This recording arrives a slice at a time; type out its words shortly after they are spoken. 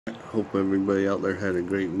Hope everybody out there had a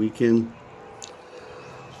great weekend.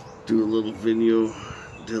 Do a little video.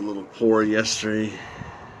 Did a little pour yesterday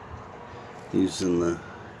using the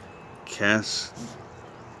cask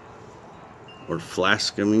or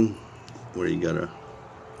flask, where you gotta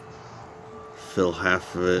fill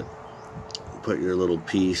half of it, put your little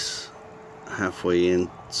piece halfway in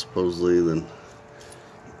supposedly, then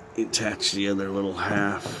attach the other little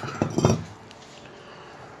half,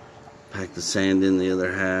 pack the sand in the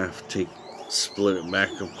other half, split it back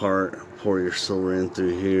apart, pour your silver in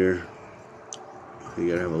through here. You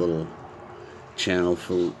gotta have a little channel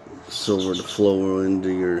for silver to flow into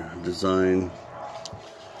your design.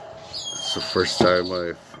 It's the first time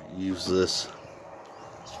I've used this.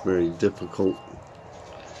 It's very difficult,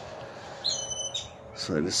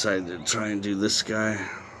 so I decided to try and do this guy.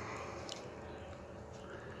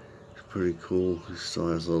 It's pretty cool. He still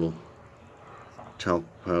has a little talc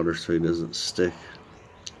powder so he doesn't stick.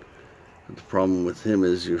 But the problem with him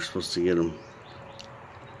is you're supposed to get him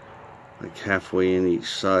like halfway in each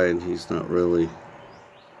side. He's not really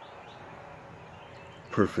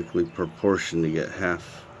perfectly proportioned to get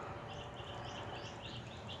half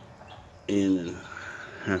in and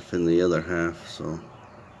half in the other half, so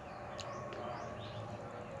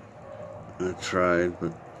I tried,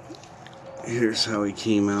 but here's how he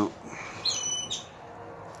came out.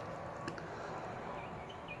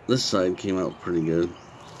 This side came out pretty good,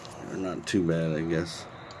 or not too bad, I guess,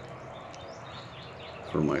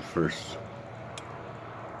 for my first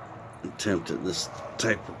attempt at this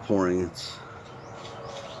type of pouring. It's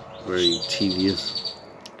very tedious.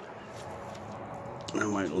 I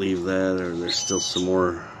might leave that, or there's still some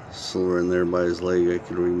more silver in there by his leg I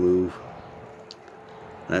could remove.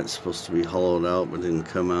 That's supposed to be hollowed out but didn't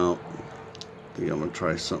come out. I think I'm going to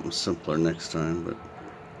try something simpler next time. But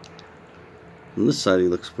from this side he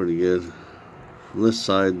looks pretty good. From this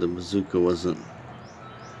side the bazooka wasn't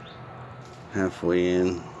halfway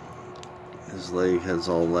in. His leg has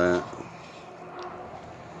all that.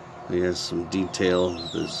 He has some detail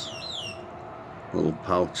with his little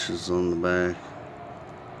pouches on the back.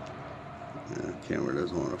 Yeah, the camera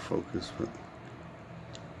doesn't want to focus, but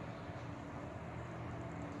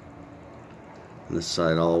this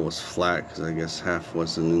side all was flat because I guess half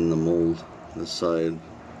wasn't in the mold. This side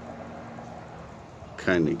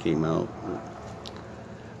kind of came out, but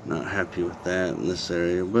not happy with that in this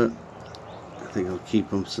area, but I think I'll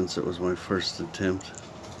keep him since it was my first attempt.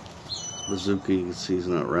 Bazooka, you can see he's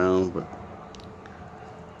not round, but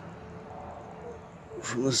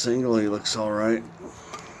from this angle he looks alright.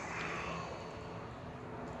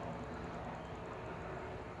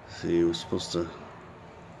 See, he was supposed to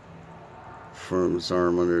firm his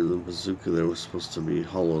arm under the bazooka there, was supposed to be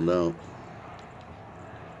hollowed out.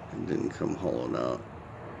 It didn't come hollowed out.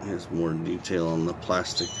 He has more detail on the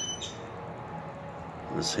plastic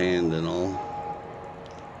of his hand and all.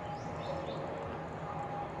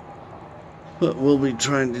 But we'll be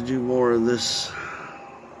trying to do more of this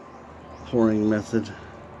pouring method.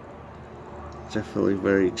 Definitely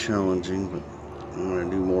very challenging, but I'm going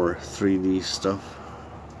to do more 3D stuff.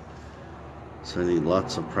 So I need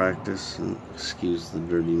lots of practice, and excuse the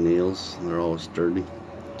dirty nails, they're always dirty.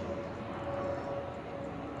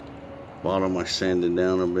 Bottom I sanded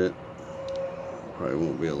down a bit. Probably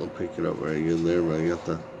won't be able to pick it up very good there, but I got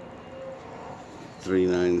the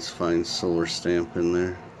 3/9 fine silver stamp in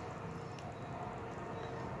there.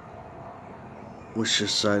 Wish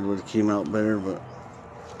this side would have came out better, but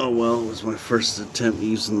oh well, it was my first attempt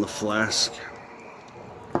using the flask.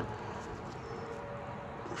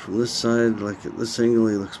 From this side, like at this angle,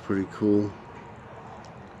 he looks pretty cool.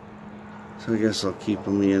 So I guess I'll keep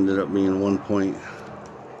him. He ended up being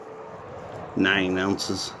 1.9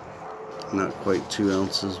 ounces. Not quite 2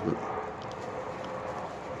 ounces, but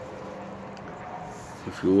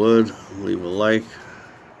if you would, leave a like,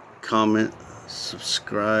 comment,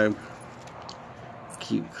 subscribe.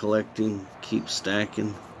 Keep collecting, keep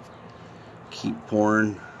stacking, keep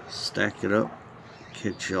pouring, stack it up.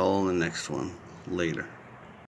 Catch y'all in the next one. Later.